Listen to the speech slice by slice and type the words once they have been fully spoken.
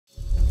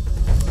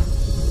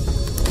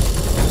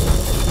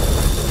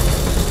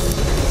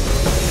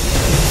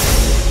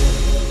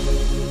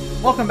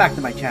Welcome back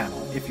to my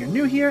channel. If you're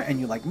new here and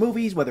you like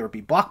movies, whether it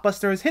be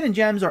blockbusters, hidden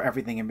gems, or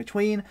everything in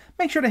between,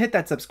 make sure to hit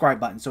that subscribe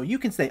button so you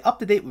can stay up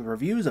to date with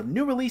reviews of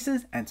new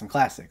releases and some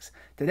classics.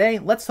 Today,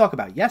 let's talk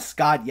about Yes,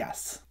 God,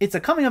 Yes. It's a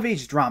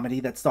coming-of-age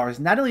dramedy that stars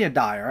Natalia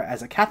Dyer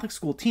as a Catholic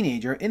school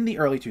teenager in the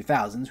early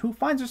 2000s who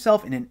finds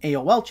herself in an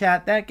AOL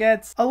chat that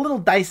gets a little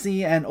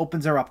dicey and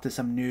opens her up to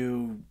some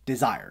new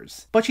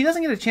desires. But she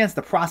doesn't get a chance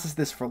to process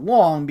this for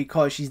long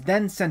because she's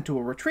then sent to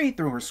a retreat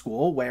through her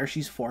school where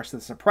she's forced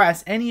to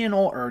suppress any and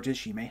all urges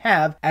she may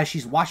have as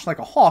she's watched like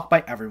a hawk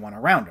by everyone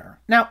around her.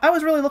 Now, I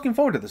was really looking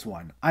forward to this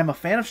one. I'm a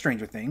fan of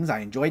Stranger Things. I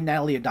enjoyed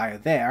Natalia Dyer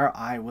there.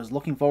 I was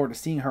looking forward to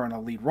seeing her in a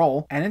lead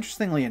role, and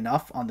interestingly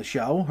enough, on the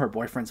show, her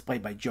boyfriend's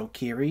played by Joe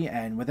Keery,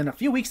 and within a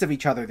few weeks of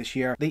each other this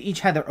year, they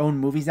each had their own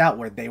movies out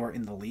where they were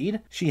in the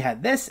lead. She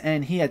had this,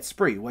 and he had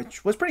Spree,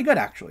 which was pretty good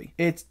actually.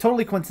 It's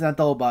totally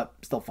coincidental, but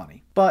still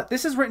funny. But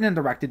this is written and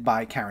directed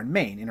by Karen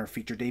Maine in her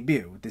feature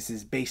debut. This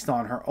is based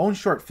on her own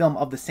short film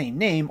of the same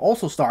name,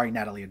 also starring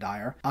Natalia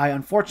Dyer. I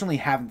unfortunately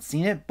haven't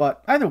seen it,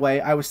 but either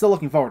way, I was still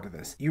looking forward to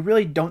this. You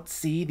really don't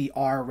see the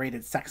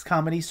R-rated sex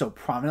comedy so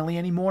prominently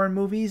anymore in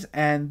movies,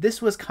 and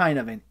this was kind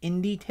of an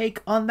indie take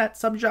on that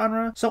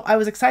subgenre, so I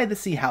was excited to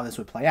see how this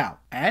would play out.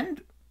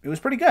 And it was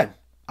pretty good.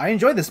 I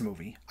enjoyed this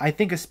movie. I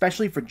think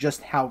especially for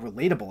just how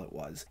relatable it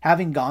was.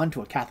 Having gone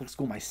to a Catholic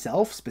school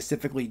myself,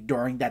 specifically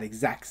during that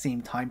exact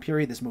same time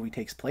period this movie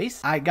takes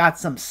place, I got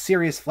some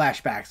serious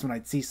flashbacks when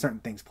I'd see certain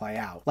things play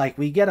out. Like,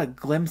 we get a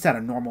glimpse at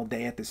a normal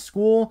day at this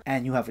school,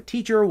 and you have a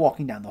teacher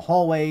walking down the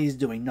hallways,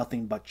 doing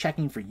nothing but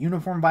checking for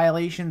uniform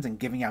violations and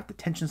giving out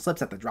detention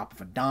slips at the drop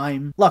of a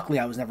dime. Luckily,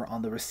 I was never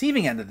on the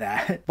receiving end of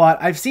that,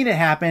 but I've seen it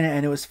happen,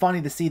 and it was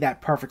funny to see that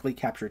perfectly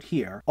captured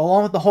here.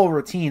 Along with the whole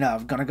routine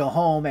of gonna go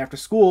home after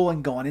school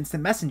and go on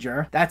Instant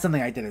Messenger, that's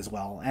something I did as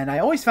well. And I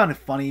always found it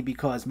funny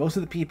because most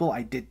of the people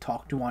I did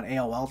talk to on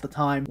AOL at the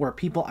time were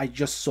people I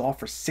just saw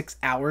for 6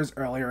 hours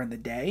earlier in the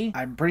day.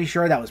 I'm pretty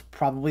sure that was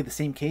probably the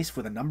same case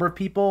with a number of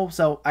people,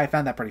 so I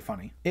found that pretty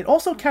funny. It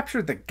also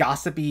captured the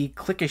gossipy,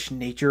 cliquish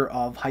nature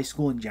of high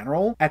school in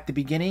general. At the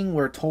beginning,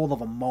 we're told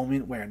of a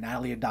moment where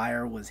Natalia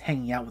Dyer was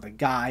hanging out with a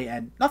guy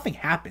and nothing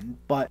happened,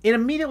 but it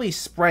immediately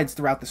spreads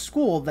throughout the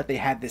school that they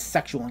had this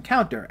sexual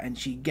encounter, and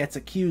she gets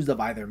accused of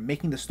either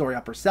making the story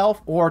up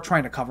herself or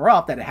trying to cover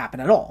up that it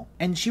happened at all.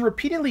 And she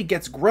repeatedly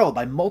gets grilled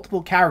by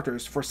multiple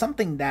characters for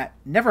something that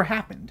never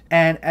happened.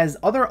 And as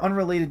other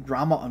unrelated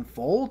drama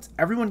unfolds,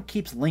 everyone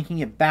keeps linking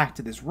it back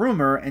to this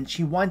rumor, and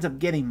she winds up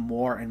getting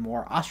more and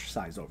more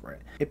ostracized over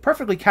it. It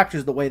perfectly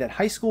captures the way that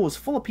high school is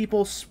full of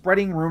people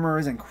spreading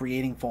rumors and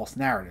creating false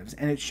narratives,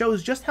 and it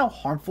shows just how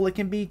harmful it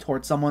can be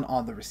towards someone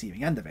on the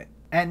receiving end of it.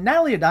 And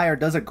Natalia Dyer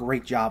does a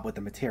great job with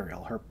the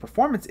material. Her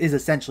performance is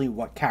essentially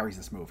what carries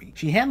this movie.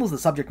 She handles the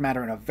subject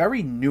matter in a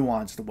very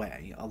nuanced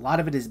way. A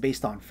lot of it is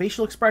based on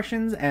facial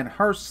expressions and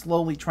her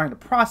slowly trying to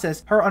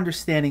process her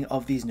understanding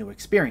of these new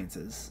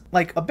experiences.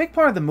 Like, a big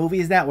part of the movie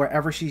is that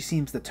wherever she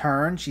seems to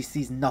turn, she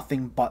sees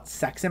nothing but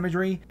sex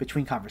imagery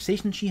between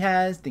conversations she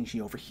has, things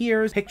she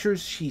overhears,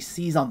 pictures she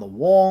sees on the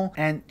wall,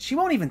 and she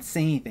won't even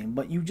say anything,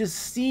 but you just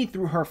see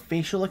through her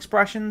facial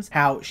expressions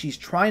how she's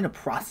trying to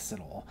process it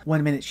all.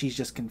 One minute she's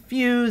just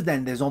confused,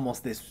 then there's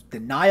almost this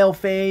denial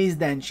phase,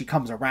 then she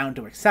comes around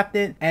to accept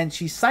it, and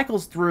she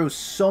cycles through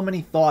so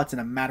many thoughts in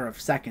a matter of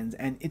seconds,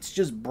 and it's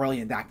just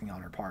brilliant acting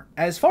on her part.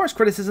 As far as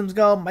criticisms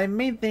go, my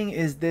main thing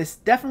is this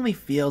definitely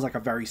feels like a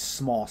very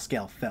small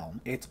scale film.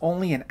 It's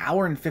only an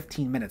hour and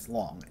 15 minutes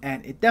long,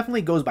 and it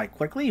definitely goes by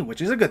quickly,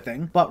 which is a good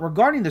thing. But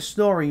regarding the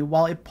story,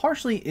 while it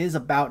partially is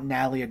about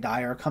Natalia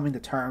Dyer coming to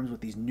terms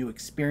with these new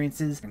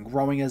experiences and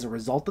growing as a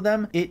result of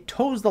them, it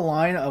toes the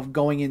line of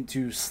going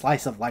into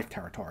slice of life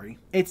territory.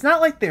 It's not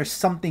like there's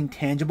something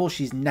tangible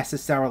she's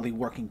necessarily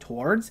working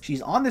towards.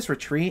 She's on this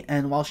retreat,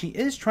 and while she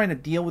is trying to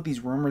deal with these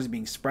rumors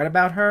being spread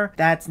about her,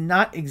 that's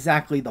not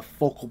exactly the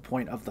focal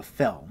point of the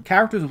film.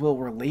 Characters will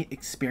relate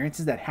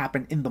experiences that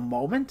happen in the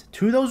moment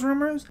to those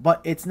rumors, but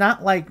it's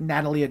not like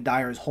Natalia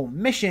Dyer's whole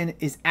mission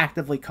is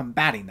actively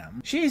combating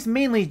them. She's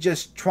mainly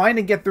just trying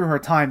to get through her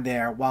time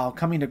there while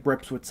coming to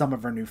grips with some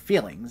of her new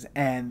feelings,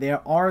 and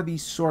there are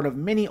these sort of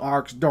mini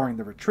arcs during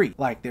the retreat.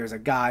 Like, there's a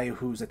guy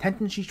whose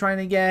attention she's trying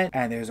to get,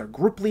 and there's a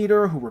group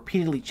leader who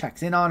repeatedly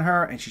checks in on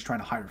her, and she's trying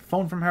to hide her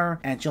phone from her,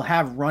 and she'll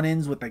have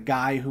run-ins with the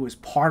guy who is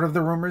part of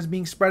the rumors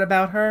being spread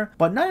about her,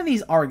 but none of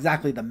these are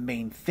exactly the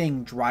main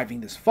thing driving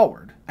this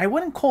forward. I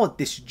wouldn't call it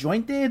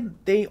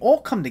disjointed. They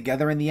all come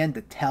together in the end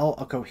to tell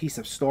a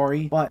cohesive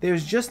story, but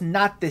there's just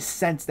not this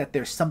sense that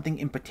there's something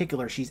in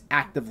particular she's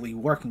actively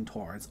working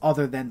towards,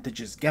 other than to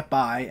just get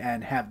by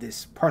and have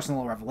this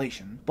personal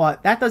revelation.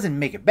 But that doesn't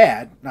make it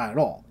bad, not at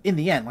all. In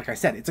the end, like I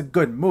said, it's a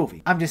good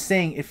movie. I'm just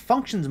saying it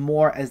functions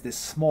more as this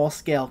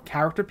small-scale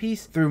character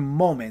piece through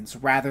moments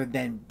rather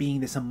than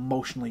being this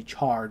emotionally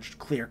charged,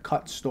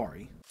 clear-cut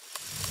story.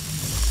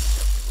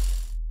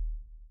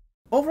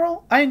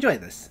 Overall, I enjoy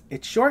this.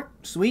 It's short,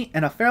 sweet,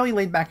 and a fairly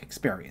laid-back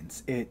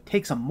experience. It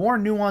takes a more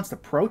nuanced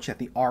approach at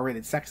the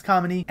R-rated sex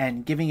comedy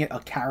and giving it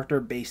a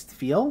character-based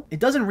feel. It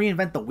doesn't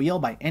reinvent the wheel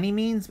by any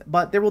means,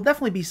 but there will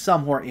definitely be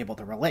some who are able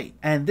to relate.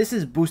 And this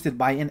is boosted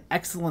by an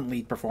excellent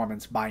lead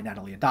performance by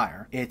Natalia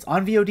Dyer. It's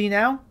on VOD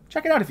now.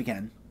 Check it out if you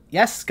can.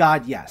 Yes,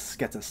 God, Yes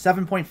gets a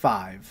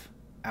 7.5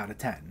 out of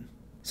 10.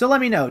 So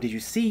let me know, did you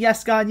see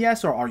Yes, God,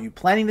 Yes, or are you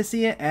planning to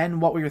see it,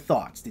 and what were your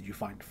thoughts? Did you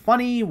find it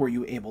funny? Were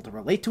you able to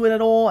relate to it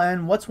at all?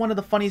 And what's one of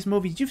the funniest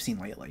movies you've seen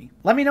lately?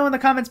 Let me know in the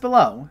comments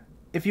below.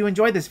 If you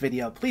enjoyed this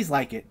video, please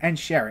like it and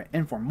share it,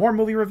 and for more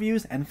movie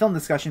reviews and film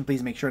discussion,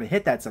 please make sure to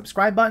hit that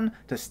subscribe button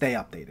to stay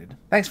updated.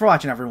 Thanks for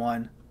watching,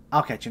 everyone.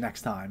 I'll catch you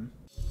next time.